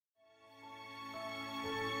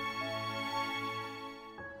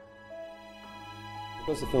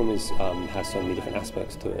Because the film has so many different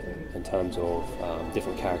aspects to it in terms of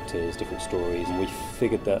different characters, different stories, and we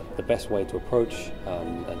figured that the best way to approach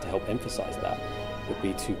and to help emphasise that would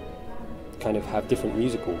be to kind of have different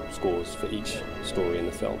musical scores for each story in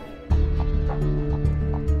the film.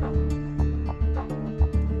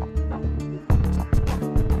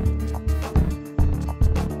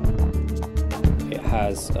 It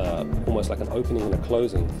has almost like an opening and a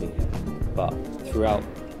closing theme, but throughout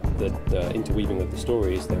the interweaving of the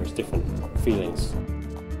stories, there's different feelings.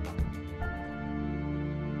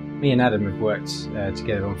 Me and Adam have worked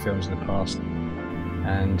together on films in the past,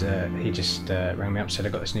 and he just rang me up and said, "I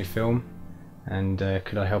got this new film, and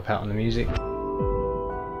could I help out on the music?"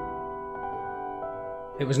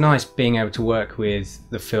 It was nice being able to work with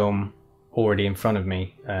the film already in front of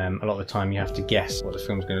me. A lot of the time you have to guess what the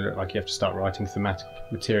film's going to look like. You have to start writing thematic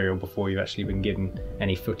material before you've actually been given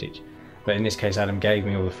any footage. But in this case, Adam gave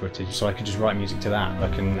me all the footage, so I could just write music to that. I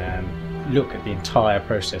can look at the entire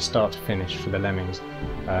process, start to finish, for the Lemmings,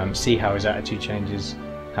 see how his attitude changes,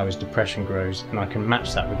 how his depression grows, and I can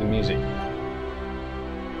match that with the music.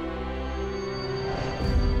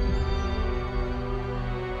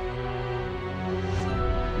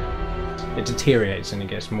 It deteriorates and it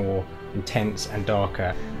gets more intense and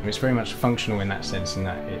darker, and it's very much functional in that sense, in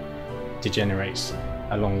that it degenerates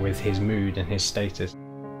along with his mood and his status.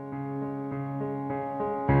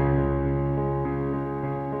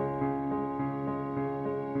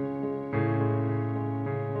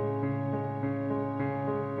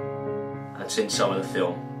 I'd seen some of the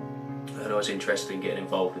film and I was interested in getting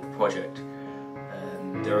involved with the project.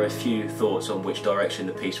 There are a few thoughts on which direction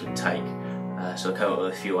the piece would take, so I came up with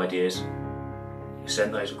a few ideas,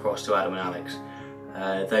 sent those across to Adam and Alex.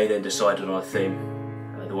 They then decided on a theme,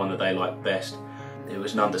 the one that they liked best. It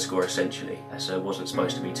was an underscore essentially, so it wasn't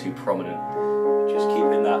supposed to be too prominent. Just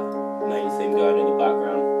keeping that main theme going in the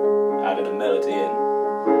background, adding a melody in.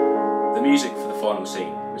 The music for the final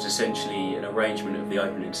scene was essentially an arrangement of the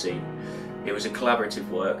opening scene. It was a collaborative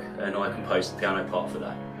work and I composed the piano part for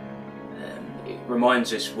that. It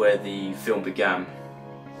reminds us where the film began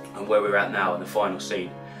and where we're at now in the final scene.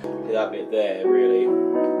 That bit there really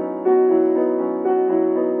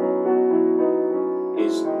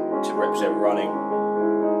is to represent running.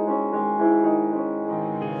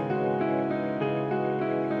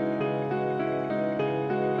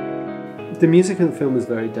 The music in the film is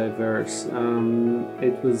very diverse.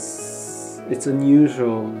 It's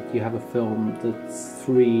unusual. You have a film that's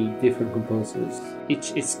 3 different composers.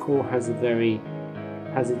 Each score has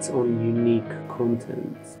its own unique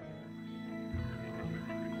content.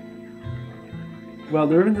 Well,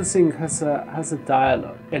 the Rhythm to Sing has a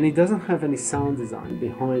dialogue, and it doesn't have any sound design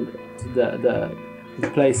behind it. The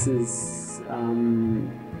place is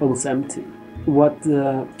almost empty. What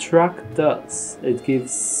the track does, it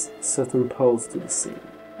gives certain pulse to the scene,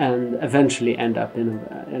 and eventually end up in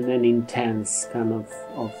an intense kind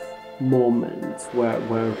of moment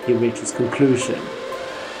where he reaches conclusion.